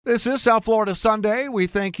This is South Florida Sunday. We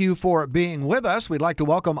thank you for being with us. We'd like to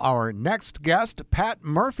welcome our next guest. Pat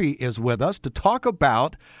Murphy is with us to talk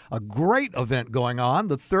about a great event going on,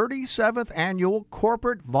 the 37th Annual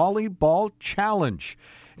Corporate Volleyball Challenge.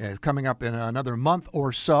 It's coming up in another month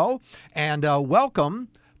or so. And welcome,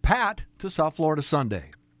 Pat, to South Florida Sunday.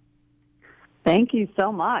 Thank you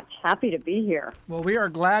so much. Happy to be here. Well, we are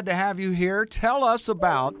glad to have you here. Tell us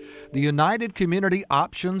about the United Community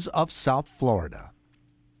Options of South Florida.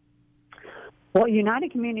 Well,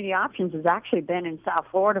 United Community Options has actually been in South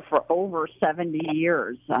Florida for over 70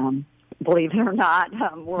 years, believe it or not.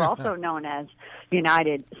 We're also known as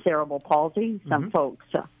United Cerebral Palsy. Some folks,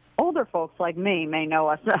 older folks like me, may know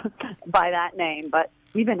us by that name, but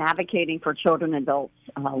we've been advocating for children and adults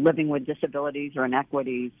living with disabilities or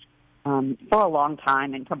inequities for a long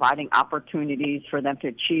time and providing opportunities for them to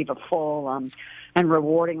achieve a full and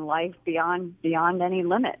rewarding life beyond any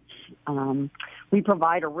limits. We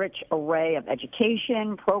provide a rich array of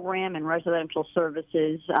education, program, and residential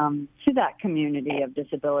services to that community of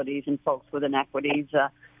disabilities and folks with inequities,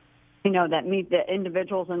 that meet the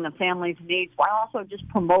individuals and the families' needs while also just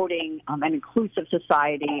promoting an inclusive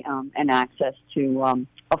society and access to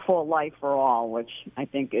a full life for all, which I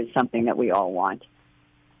think is something that we all want.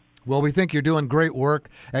 Well, we think you're doing great work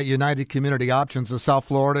at United Community Options of South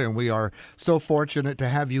Florida, and we are so fortunate to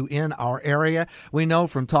have you in our area. We know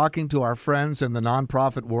from talking to our friends in the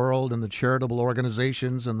nonprofit world and the charitable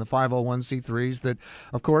organizations and the 501c3s that,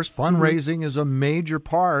 of course, fundraising is a major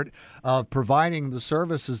part of providing the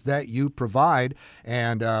services that you provide.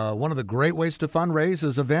 And one of the great ways to fundraise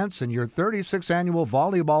is events, and your 36th Annual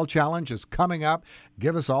Volleyball Challenge is coming up.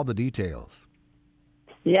 Give us all the details.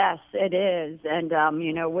 Yes, it is. And,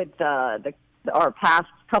 with our past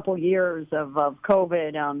couple years of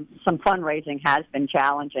COVID, some fundraising has been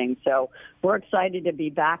challenging. So we're excited to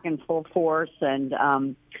be back in full force. And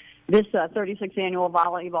this 36th Annual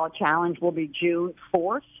Volleyball Challenge will be June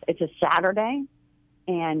 4th. It's a Saturday,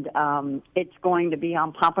 and it's going to be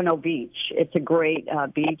on Pompano Beach. It's a great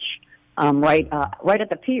beach right at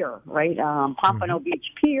the pier, right? Pompano Beach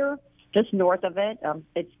Pier. Just north of it,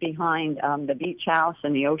 it's behind the beach house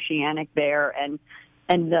and the Oceanic there, and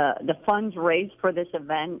the funds raised for this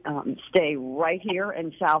event stay right here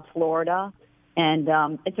in South Florida, and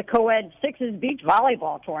it's a co-ed sixes beach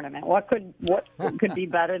volleyball tournament. What could be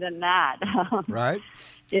better than that? Right.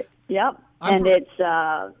 Yep, and it's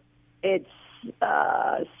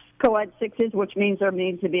co-ed sixes, which means there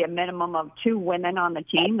needs to be a minimum of 2 women on the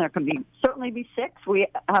team. There can certainly be 6. We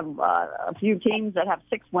have a few teams that have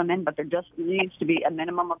 6 women, but there just needs to be a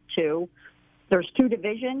minimum of 2. There's 2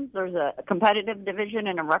 divisions. There's a competitive division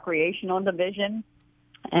and a recreational division,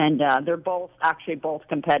 and they're both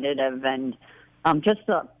competitive, and just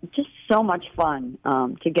so much fun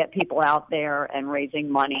to get people out there and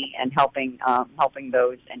raising money and helping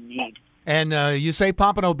those in need. And you say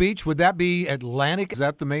Pompano Beach, would that be Atlantic? Is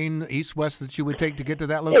that the main east-west that you would take to get to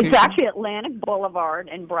that location? It's actually Atlantic Boulevard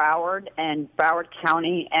in Broward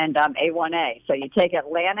County and A1A. So you take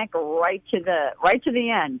Atlantic right to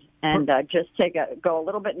the end and just go a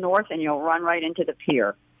little bit north and you'll run right into the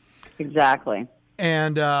pier. Exactly.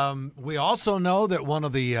 And we also know that one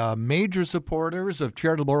of the major supporters of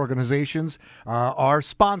charitable organizations are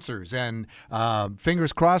sponsors. And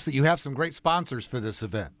fingers crossed that you have some great sponsors for this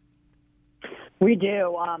event. We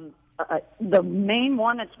do. The main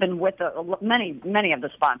one that's been with many of the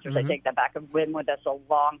sponsors, I take that back, have been with us a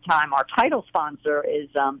long time. Our title sponsor is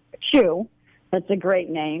CHEW. That's a great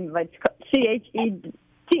name. It's CHEW.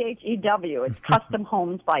 It's Custom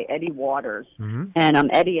Homes by Eddie Waters. And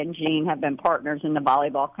Eddie and Jean have been partners in the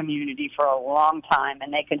volleyball community for a long time,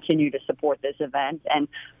 and they continue to support this event. And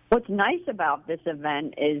what's nice about this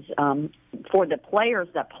event is for the players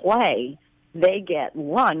that play, they get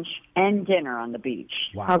lunch and dinner on the beach.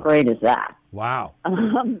 Wow. How great is that? Wow.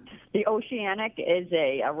 The Oceanic is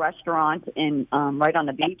a restaurant in right on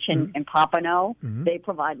the beach in Pompano. They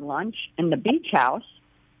provide lunch, and the beach house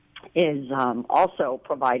is also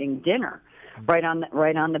providing dinner right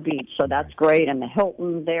on the beach. So that's great. And the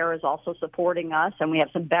Hilton there is also supporting us, and we have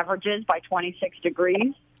some beverages by 26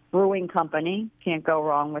 Degrees. Brewing company. Can't go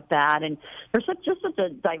wrong with that. And there's just such a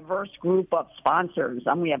diverse group of sponsors.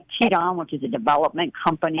 We have Teton, which is a development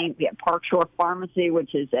company. We have Park Shore Pharmacy,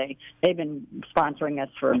 which is they've been sponsoring us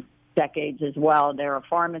for decades as well. They're a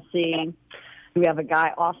pharmacy. We have a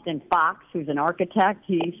guy, Austin Fox, who's an architect.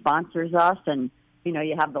 He sponsors us. And,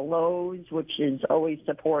 you have the Lowe's, which is always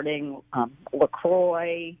supporting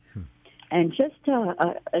LaCroix. And just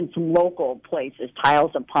and some local places,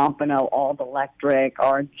 Tiles of Pompano, All Electric,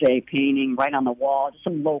 RJ Painting, right on the wall, just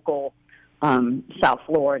some local South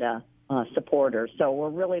Florida supporters. So we're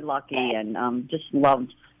really lucky and just love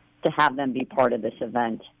to have them be part of this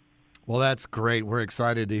event. Well, that's great. We're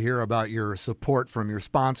excited to hear about your support from your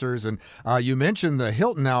sponsors. And you mentioned the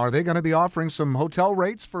Hilton now. Are they going to be offering some hotel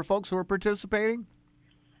rates for folks who are participating?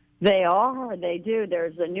 They are. They do.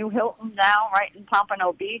 There's a new Hilton now right in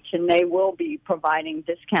Pompano Beach, and they will be providing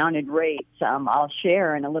discounted rates. I'll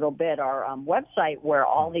share in a little bit our website where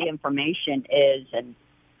all the information is, and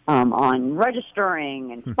on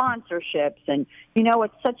registering and sponsorships. And,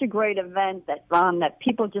 it's such a great event that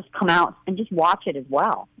people just come out and just watch it as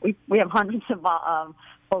well. We have hundreds of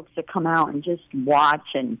folks that come out and just watch,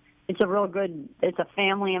 and it's a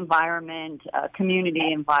family environment, a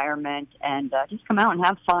community environment, and just come out and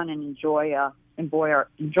have fun and enjoy our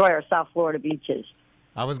South Florida beaches.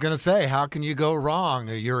 I was going to say, how can you go wrong?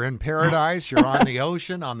 You're in paradise. You're on the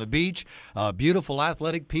ocean, on the beach, beautiful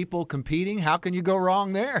athletic people competing. How can you go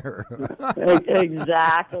wrong there?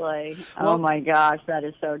 Exactly. Well, oh, my gosh, that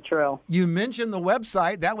is so true. You mentioned the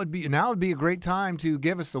website. That would be a great time to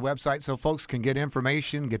give us the website so folks can get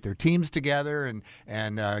information, get their teams together,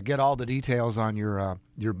 and get all the details on your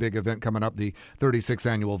big event coming up, the 36th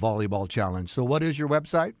Annual Volleyball Challenge. So what is your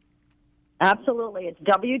website? Absolutely. It's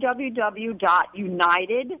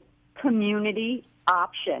www.United Community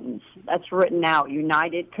Options. That's written out,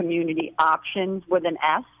 United Community Options with an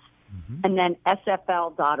S, and then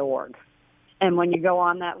sfl.org. And when you go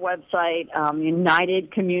on that website,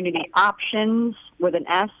 United Community Options with an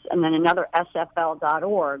S and then another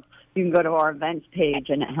sfl.org, you can go to our events page,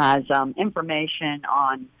 and it has information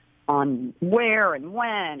on where and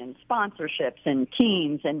when and sponsorships and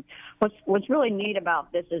teams. And what's really neat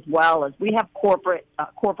about this as well is we have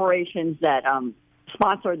corporations that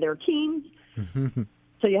sponsor their teams.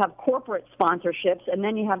 So you have corporate sponsorships, and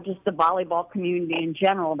then you have just the volleyball community in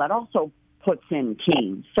general that also puts in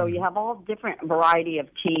teams. So you have all different variety of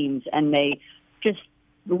teams, and they just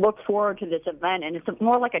look forward to this event. And it's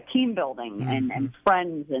more like a team building, and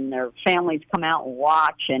friends and their families come out and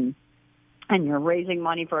watch, and you're raising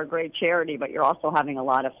money for a great charity, but you're also having a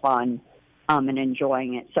lot of fun and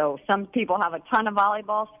enjoying it. So some people have a ton of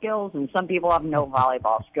volleyball skills, and some people have no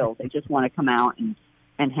volleyball skills. They just want to come out and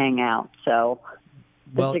hang out. So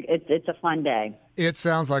it's a fun day. It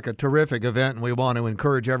sounds like a terrific event, and we want to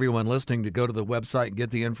encourage everyone listening to go to the website and get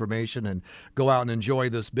the information and go out and enjoy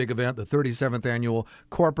this big event, the 37th Annual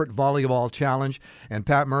Corporate Volleyball Challenge. And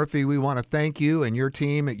Pat Murphy, we want to thank you and your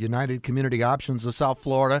team at United Community Options of South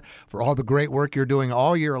Florida for all the great work you're doing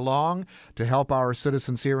all year long to help our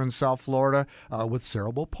citizens here in South Florida with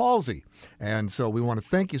cerebral palsy. And so we want to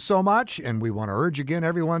thank you so much, and we want to urge again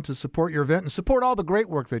everyone to support your event and support all the great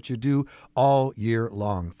work that you do all year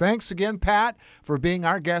long. Thanks again, Pat, for being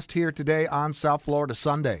our guest here today on South Florida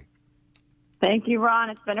Sunday. Thank you, Ron.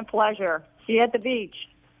 It's been a pleasure. See you at the beach.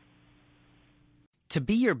 To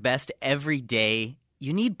be your best every day,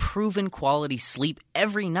 you need proven quality sleep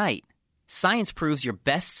every night. Science proves your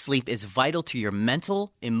best sleep is vital to your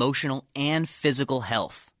mental, emotional, and physical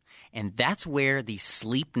health. And that's where the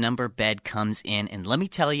Sleep Number bed comes in. And let me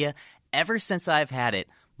tell you, ever since I've had it,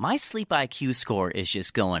 my sleep IQ score is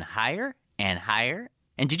just going higher and higher.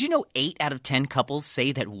 And did you know 8 out of 10 couples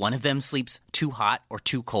say that one of them sleeps too hot or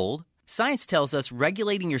too cold? Science tells us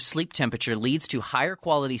regulating your sleep temperature leads to higher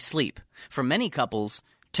quality sleep. For many couples,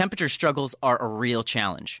 temperature struggles are a real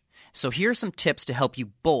challenge. So here are some tips to help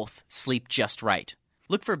you both sleep just right.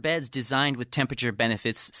 Look for beds designed with temperature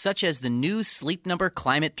benefits, such as the new Sleep Number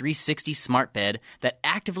Climate 360 Smart Bed that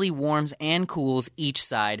actively warms and cools each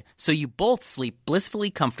side so you both sleep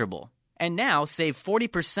blissfully comfortable. And now save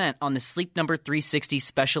 40% on the Sleep Number 360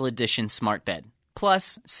 Special Edition Smart Bed,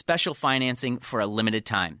 plus special financing for a limited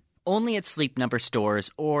time. Only at Sleep Number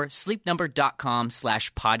stores or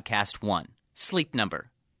sleepnumber.com/podcast1. Sleep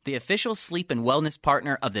Number, the official sleep and wellness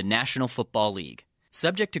partner of the National Football League.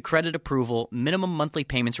 Subject to credit approval, minimum monthly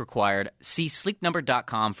payments required. See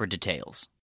sleepnumber.com for details.